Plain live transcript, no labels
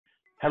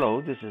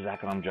Hello, this is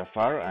Akram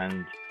Jafar,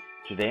 and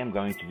today I'm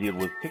going to deal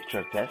with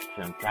picture tests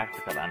and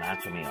practical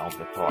anatomy of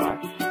the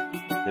thorax.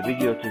 The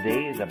video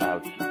today is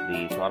about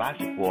the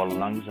thoracic wall,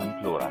 lungs,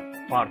 and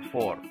pleura, part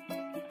 4.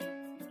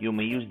 You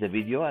may use the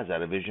video as a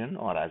revision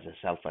or as a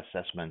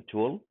self-assessment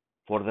tool.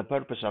 For the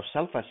purpose of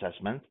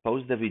self-assessment,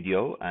 pause the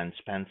video and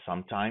spend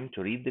some time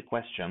to read the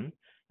question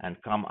and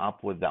come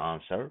up with the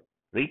answer.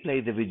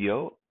 Replay the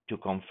video to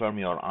confirm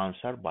your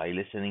answer by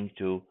listening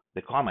to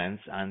the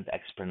comments and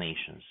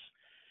explanations.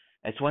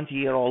 A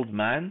 20-year-old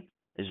man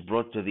is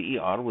brought to the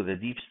ER with a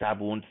deep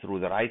stab wound through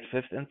the right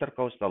fifth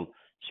intercostal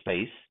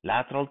space,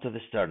 lateral to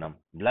the sternum.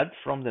 Blood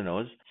from the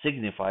nose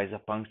signifies a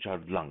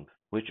punctured lung.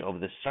 Which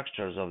of the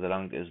structures of the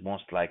lung is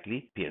most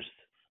likely pierced?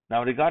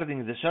 Now,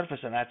 regarding the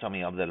surface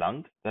anatomy of the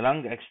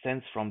lung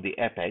extends from the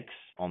apex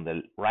on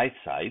the right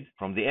side,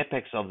 from the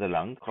apex of the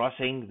lung,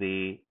 crossing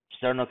the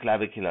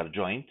sternoclavicular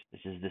joint.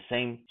 This is the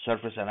same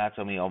surface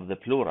anatomy of the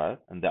pleura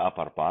in the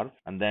upper part,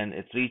 and then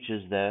it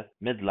reaches the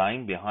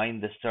midline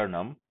behind the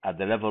sternum at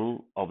the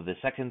level of the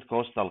second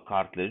costal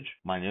cartilage,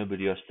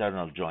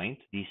 mediastinum joint,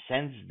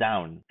 descends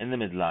down in the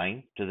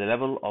midline to the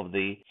level of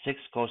the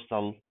sixth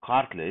costal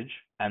cartilage,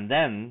 and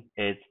then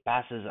it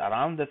passes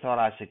around the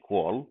thoracic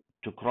wall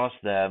to cross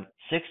the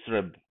sixth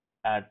rib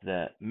at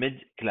the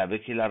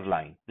mid-clavicular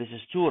line. This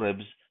is 2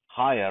 ribs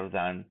higher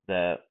than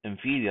the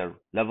inferior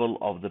level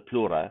of the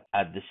pleura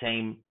at the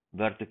same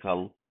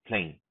vertical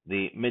plane,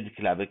 the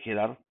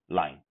mid-clavicular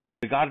line.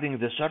 Regarding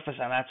the surface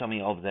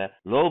anatomy of the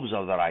lobes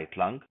of the right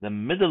lung, the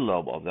middle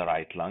lobe of the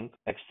right lung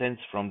extends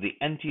from the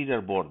anterior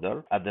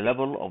border at the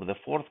level of the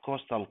fourth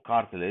costal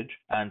cartilage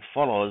and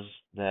follows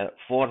the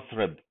fourth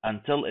rib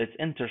until it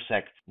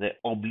intersects the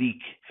oblique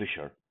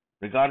fissure.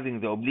 Regarding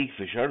the oblique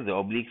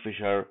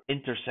fissure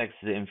intersects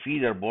the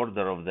inferior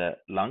border of the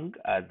lung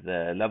at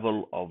the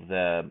level of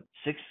the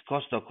sixth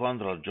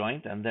costochondral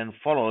joint and then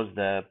follows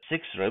the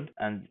sixth rib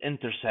and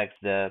intersects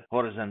the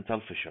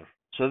horizontal fissure.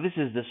 So this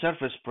is the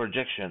surface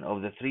projection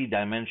of the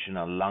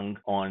 3-dimensional lung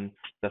on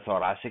the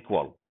thoracic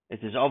wall.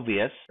 It is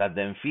obvious that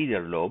the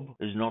inferior lobe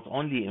is not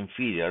only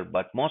inferior,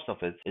 but most of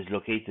it is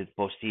located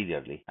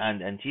posteriorly.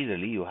 And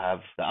anteriorly, you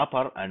have the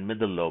upper and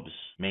middle lobes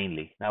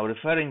mainly. Now,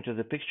 referring to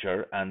the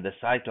picture and the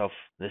site of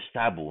the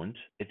stab wound,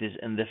 it is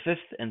in the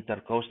 5th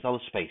intercostal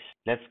space.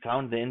 Let's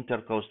count the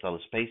intercostal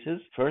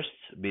spaces. First,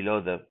 below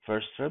the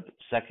first rib,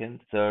 second,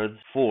 third,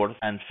 fourth,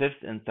 and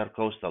 5th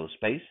intercostal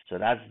space. So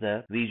that's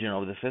the region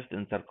of the 5th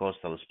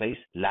intercostal space,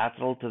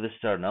 lateral to the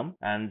sternum,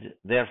 and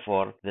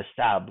therefore the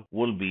stab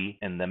will be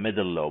in the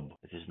middle lobe.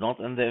 It is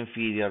not in the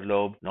inferior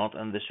lobe, not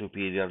in the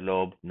superior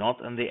lobe, not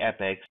in the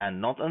apex,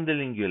 and not in the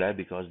lingula,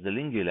 because the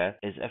lingula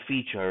is a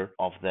feature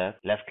of the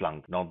left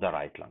lung, not the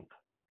right lung.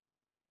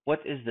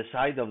 What is the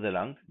side of the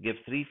lung? Give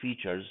 3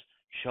 features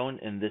shown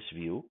in this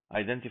view.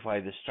 Identify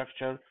the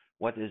structure.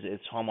 What is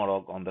its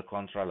homologue on the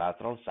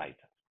contralateral side?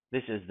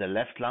 This is the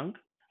left lung.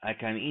 I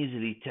can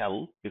easily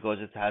tell because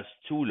it has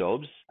 2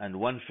 lobes and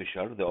 1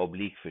 fissure, the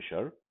oblique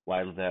fissure,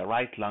 while the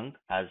right lung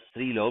has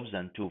 3 lobes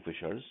and 2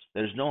 fissures.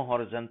 There is no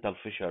horizontal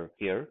fissure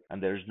here,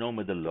 and there is no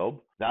middle lobe.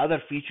 The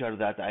other feature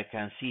that I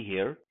can see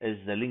here is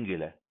the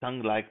lingula,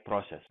 tongue-like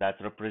process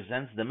that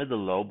represents the middle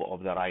lobe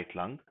of the right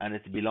lung, and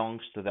it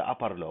belongs to the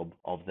upper lobe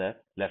of the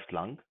left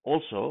lung.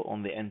 Also,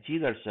 on the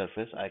anterior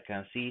surface, I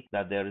can see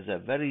that there is a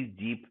very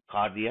deep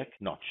cardiac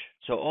notch.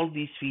 So all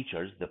these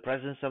features, the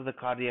presence of the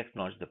cardiac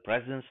notch, the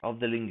presence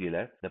of the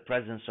lingula, the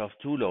presence of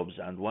 2 lobes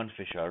and 1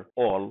 fissure,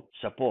 all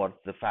support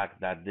the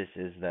fact that this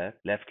is the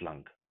left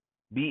lung.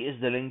 B is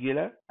the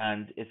lingula,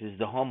 and it is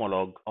the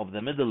homologue of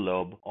the middle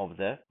lobe of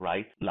the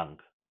right lung.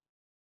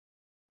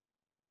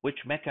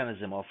 Which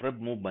mechanism of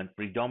rib movement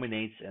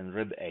predominates in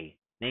rib A?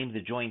 Name the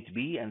joint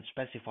B and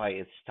specify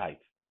its type.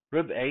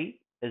 Rib A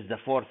is the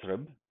 4th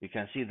rib. You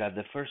can see that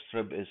the first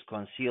rib is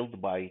concealed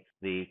by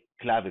the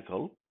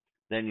clavicle.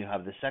 Then you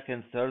have the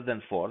 2nd, 3rd,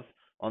 and 4th.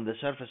 On the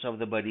surface of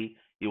the body,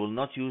 you will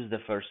not use the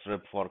first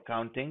rib for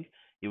counting.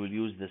 You will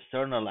use the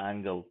sternal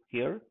angle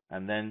here,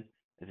 and then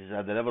it is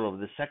at the level of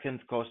the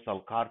 2nd costal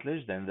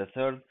cartilage, then the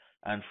 3rd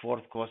and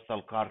 4th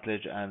costal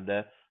cartilage, and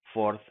the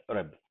 4th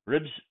rib.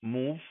 Ribs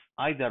move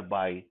either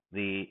by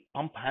the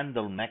pump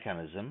handle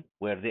mechanism,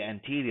 where the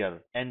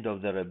anterior end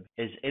of the rib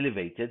is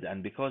elevated,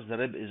 and because the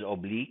rib is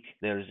oblique,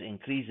 there is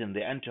increase in the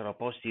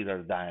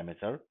anteroposterior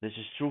diameter. This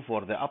is true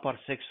for the upper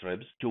 6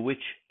 ribs, to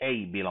which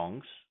A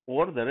belongs.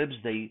 Or the ribs,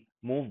 they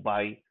move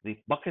by the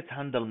bucket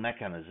handle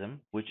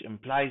mechanism, which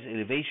implies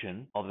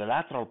elevation of the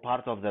lateral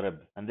part of the rib,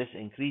 and this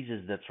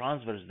increases the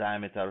transverse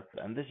diameter,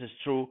 and this is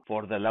true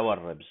for the lower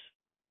ribs.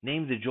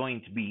 Name the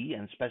joint B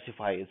and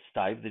specify its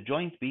type. The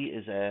joint B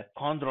is a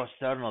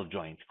chondrosternal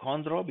joint.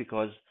 Chondro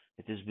because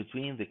it is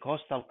between the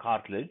costal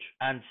cartilage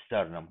and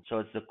sternum. So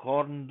it's the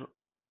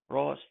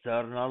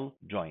chondrosternal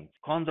joint.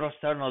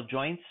 Chondrosternal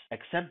joints,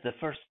 except the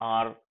first,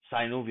 are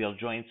synovial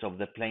joints of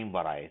the plain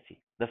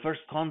variety. The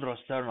first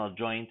chondrosternal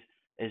joint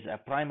is a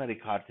primary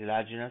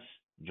cartilaginous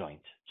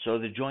joint. So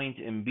the joint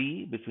in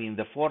B between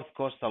the fourth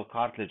costal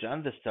cartilage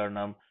and the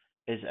sternum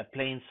is a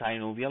plain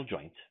synovial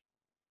joint.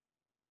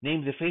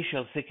 Name the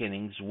facial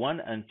thickenings 1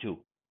 and 2.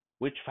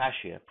 which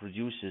fascia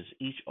produces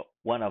each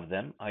one of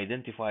them,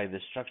 identify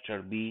the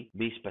structure be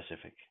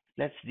specific.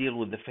 Let's deal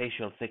with the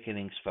facial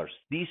thickenings first.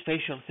 These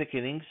facial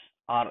thickenings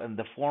are in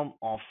the form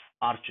of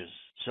arches,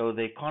 so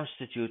they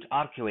constitute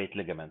arcuate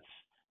ligaments,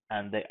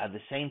 and they, at the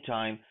same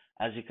time,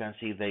 as you can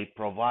see, they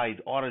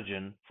provide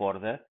origin for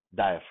the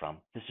diaphragm.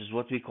 This is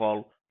what we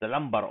call the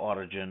lumbar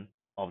origin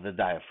of the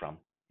diaphragm.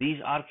 These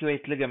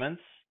arcuate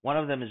ligaments, one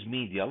of them is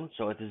medial,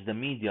 so it is the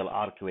medial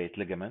arcuate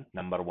ligament,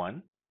 number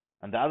one,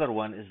 and the other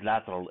one is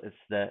lateral. It's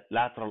the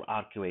lateral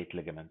arcuate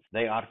ligament.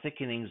 They are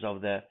thickenings of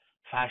the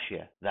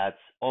fascia that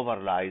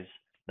overlies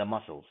the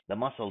muscles. The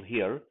muscle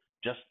here,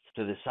 just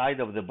to the side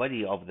of the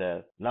body of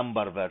the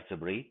lumbar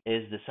vertebrae,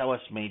 is the psoas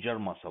major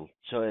muscle.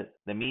 So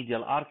the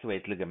medial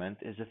arcuate ligament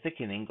is a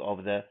thickening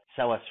of the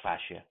psoas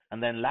fascia.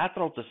 And then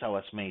lateral to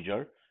psoas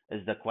major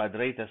is the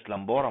quadratus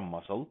lumborum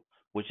muscle,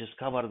 which is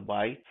covered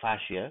by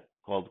fascia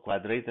called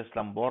quadratus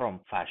lumborum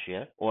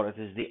fascia, or it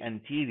is the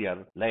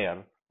anterior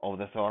layer of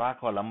the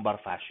thoracolumbar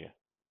fascia.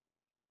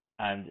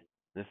 And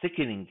the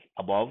thickening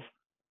above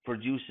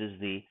produces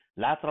the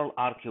lateral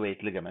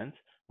arcuate ligament,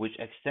 which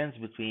extends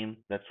between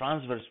the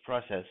transverse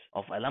process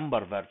of a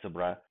lumbar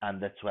vertebra and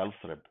the 12th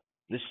rib.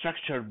 The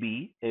structure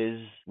B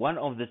is one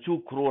of the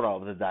two crura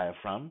of the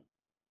diaphragm.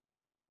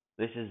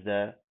 This is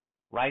the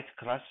right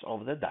crus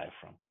of the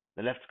diaphragm.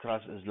 The left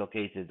crus is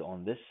located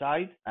on this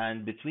side,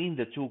 and between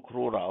the two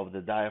crura of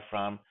the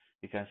diaphragm,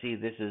 you can see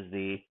this is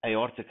the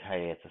aortic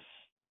hiatus,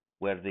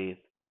 where the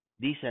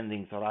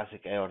descending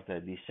thoracic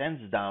aorta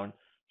descends down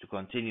to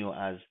continue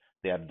as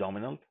the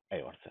abdominal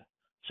aorta.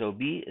 So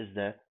B is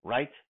the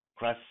right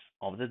crus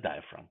of the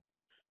diaphragm.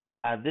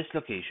 At this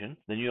location,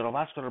 the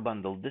neurovascular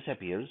bundle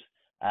disappears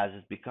as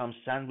it becomes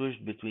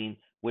sandwiched between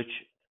which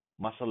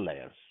muscle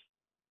layers.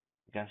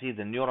 You can see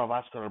the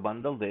neurovascular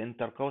bundle, the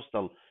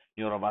intercostal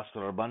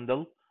neurovascular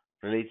bundle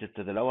related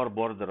to the lower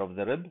border of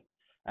the rib,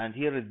 and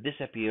here it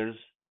disappears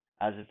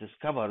as it is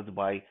covered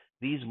by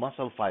these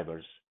muscle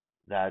fibers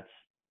that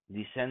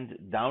descend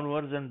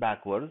downwards and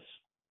backwards.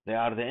 They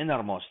are the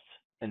innermost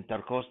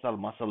intercostal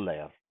muscle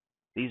layer.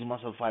 These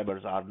muscle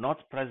fibers are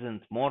not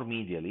present more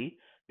medially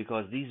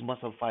because these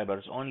muscle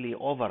fibers only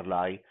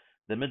overlie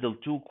the middle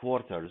two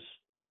quarters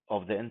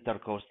of the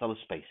intercostal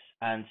space.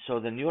 And so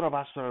the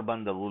neurovascular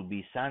bundle will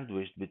be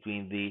sandwiched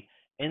between the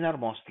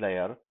innermost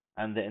layer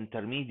and the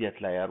intermediate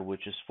layer,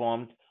 which is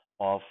formed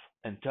of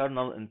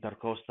internal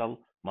intercostal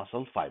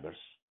muscle fibers.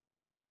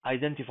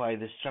 Identify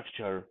the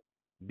structure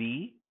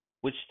B,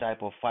 which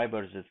type of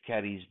fibers it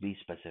carries be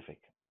specific.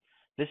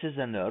 This is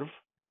a nerve,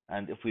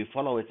 and if we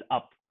follow it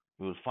up,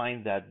 we will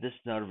find that this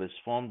nerve is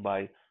formed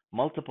by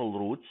multiple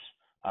roots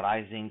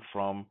arising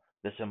from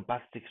the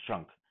sympathetic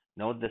trunk.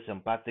 Note the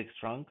sympathetic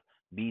trunk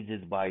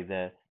beaded by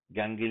the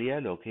ganglia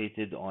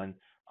located on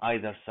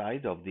either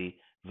side of the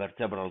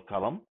vertebral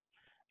column,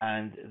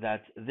 and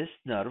that this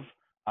nerve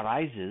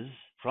arises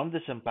from the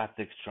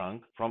sympathetic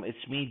trunk from its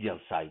medial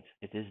side.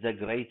 It is the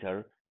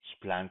greater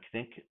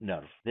splanchnic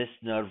nerve. This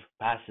nerve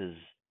passes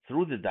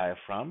through the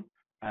diaphragm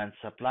and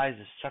supplies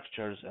the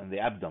structures in the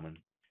abdomen.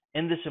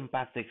 In the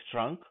sympathetic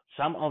trunk,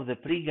 some of the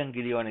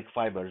preganglionic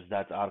fibers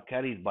that are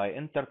carried by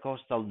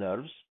intercostal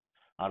nerves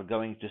are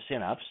going to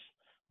synapse,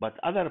 but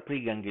other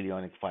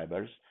preganglionic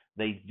fibers,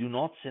 they do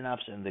not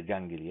synapse in the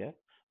ganglia,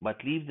 but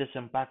leave the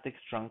sympathetic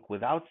trunk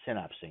without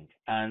synapsing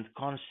and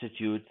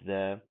constitute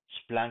the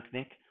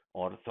splanchnic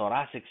or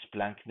thoracic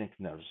splanchnic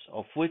nerves,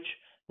 of which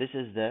this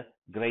is the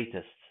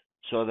greatest.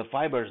 So the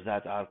fibers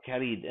that are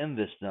carried in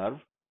this nerve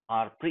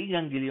are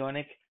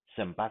preganglionic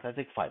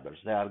sympathetic fibers.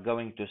 They are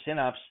going to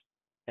synapse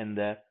in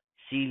the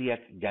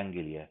celiac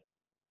ganglia,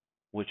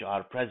 which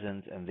are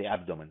present in the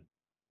abdomen.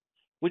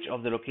 Which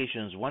of the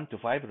locations 1 to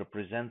 5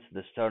 represents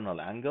the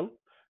sternal angle?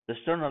 The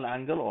sternal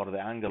angle, or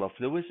the angle of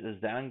Lewis, is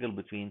the angle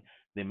between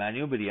the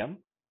manubrium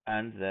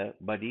and the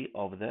body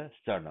of the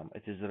sternum.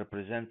 It is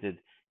represented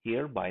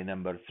here by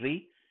number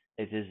 3.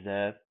 It is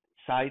the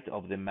site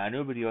of the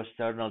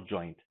manubriosternal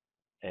joint,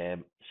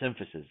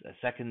 symphysis, a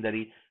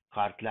secondary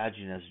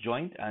cartilaginous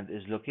joint, and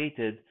is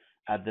located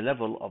at the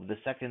level of the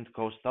second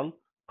costal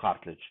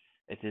cartilage.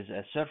 It is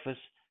a surface,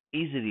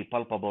 easily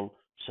palpable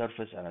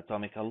surface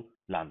anatomical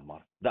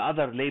landmark. The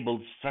other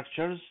labeled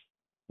structures,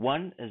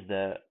 1 is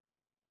the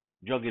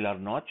jugular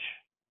notch,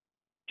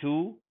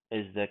 2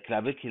 is the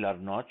clavicular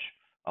notch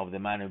of the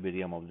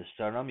manubrium of the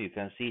sternum. You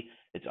can see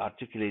it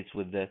articulates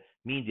with the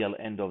medial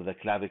end of the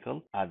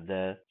clavicle at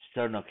the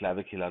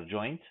sternoclavicular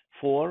joint.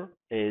 4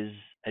 is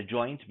a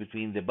joint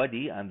between the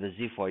body and the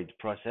xiphoid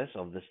process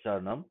of the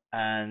sternum.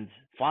 And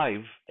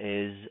 5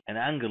 is an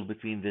angle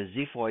between the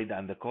xiphoid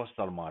and the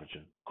costal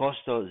margin,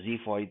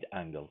 costo-xiphoid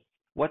angle.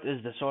 What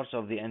is the source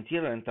of the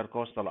anterior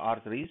intercostal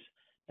arteries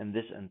in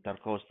this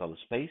intercostal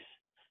space?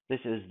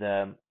 This is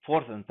the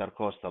fourth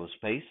intercostal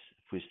space.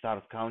 If we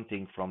start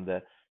counting from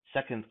the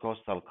second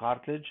costal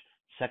cartilage,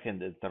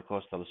 second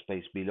intercostal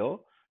space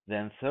below,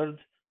 then third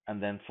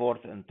and then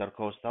fourth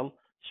intercostal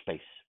space.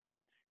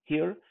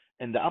 Here,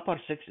 in the upper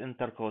 6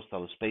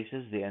 intercostal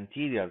spaces, the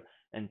anterior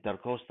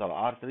intercostal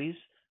arteries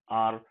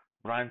are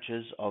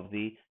branches of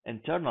the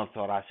internal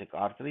thoracic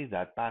artery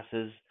that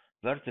passes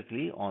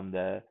vertically on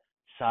the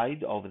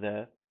side of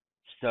the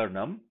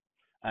sternum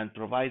and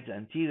provides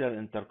anterior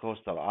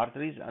intercostal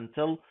arteries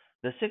until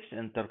the sixth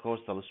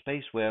intercostal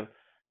space, where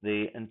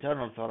the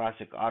internal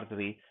thoracic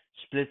artery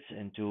splits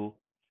into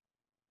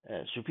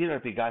superior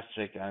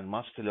epigastric and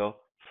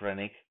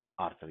musculophrenic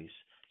arteries.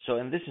 So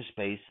in this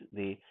space,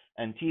 the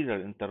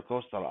anterior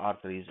intercostal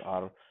arteries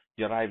are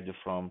derived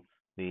from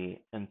the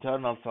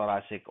internal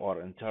thoracic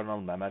or internal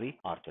mammary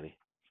artery.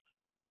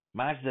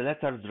 Match the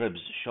lettered ribs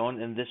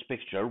shown in this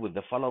picture with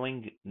the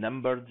following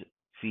numbered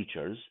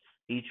features.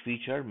 Each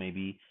feature may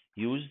be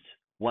used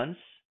once,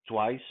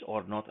 twice,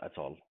 or not at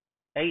all.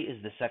 A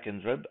is the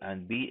second rib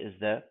and B is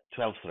the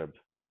 12th rib.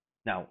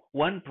 Now,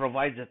 1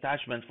 provides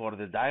attachment for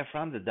the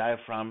diaphragm. The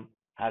diaphragm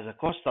has a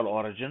costal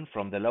origin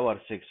from the lower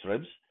 6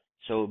 ribs,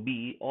 so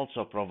B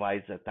also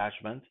provides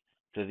attachment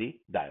to the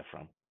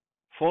diaphragm.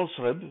 False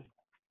rib.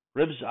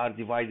 Ribs are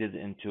divided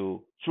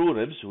into true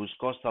ribs whose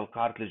costal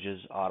cartilages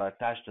are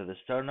attached to the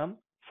sternum,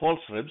 false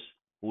ribs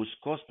whose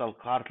costal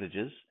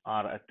cartilages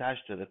are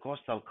attached to the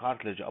costal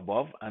cartilage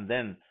above and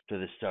then to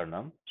the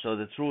sternum. So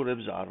the true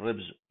ribs are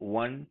ribs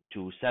 1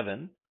 to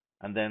 7,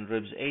 and then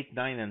ribs 8,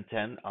 9, and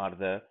 10 are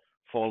the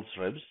false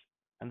ribs,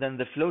 and then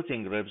the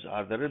floating ribs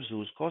are the ribs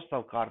whose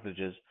costal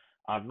cartilages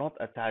are not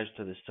attached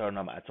to the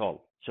sternum at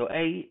all. So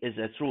A is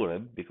a true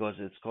rib because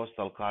its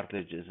costal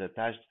cartilage is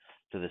attached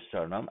to the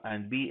sternum,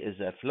 and B is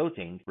a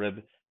floating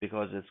rib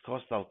because its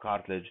costal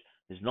cartilage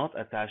is not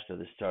attached to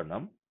the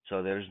sternum,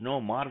 so there is no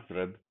marked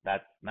rib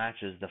that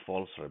matches the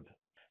false rib.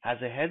 Has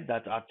a head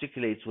that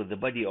articulates with the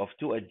body of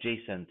 2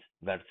 adjacent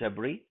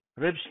vertebrae.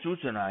 Ribs 2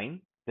 to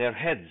 9, their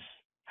heads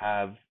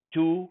have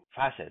 2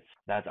 facets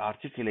that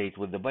articulate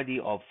with the body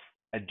of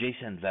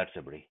adjacent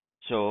vertebrae.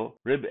 So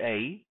rib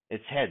A,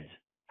 its head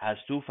has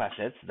 2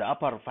 facets. The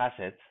upper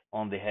facet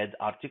on the head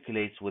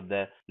articulates with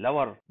the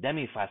lower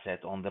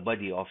demifacet on the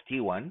body of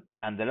T1,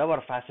 and the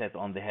lower facet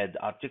on the head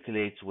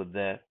articulates with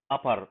the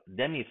upper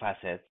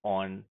demifacet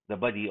on the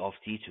body of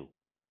T2.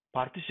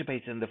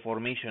 Participates in the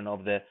formation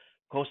of the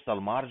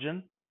costal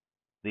margin.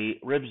 The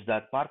ribs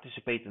that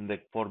participate in the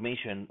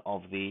formation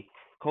of the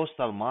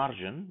costal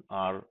margin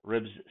are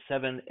ribs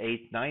 7,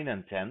 8, 9,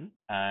 and 10,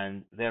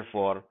 and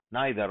therefore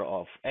neither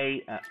of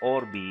A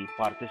or B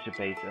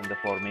participates in the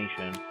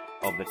formation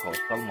of the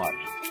costal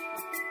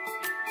margin.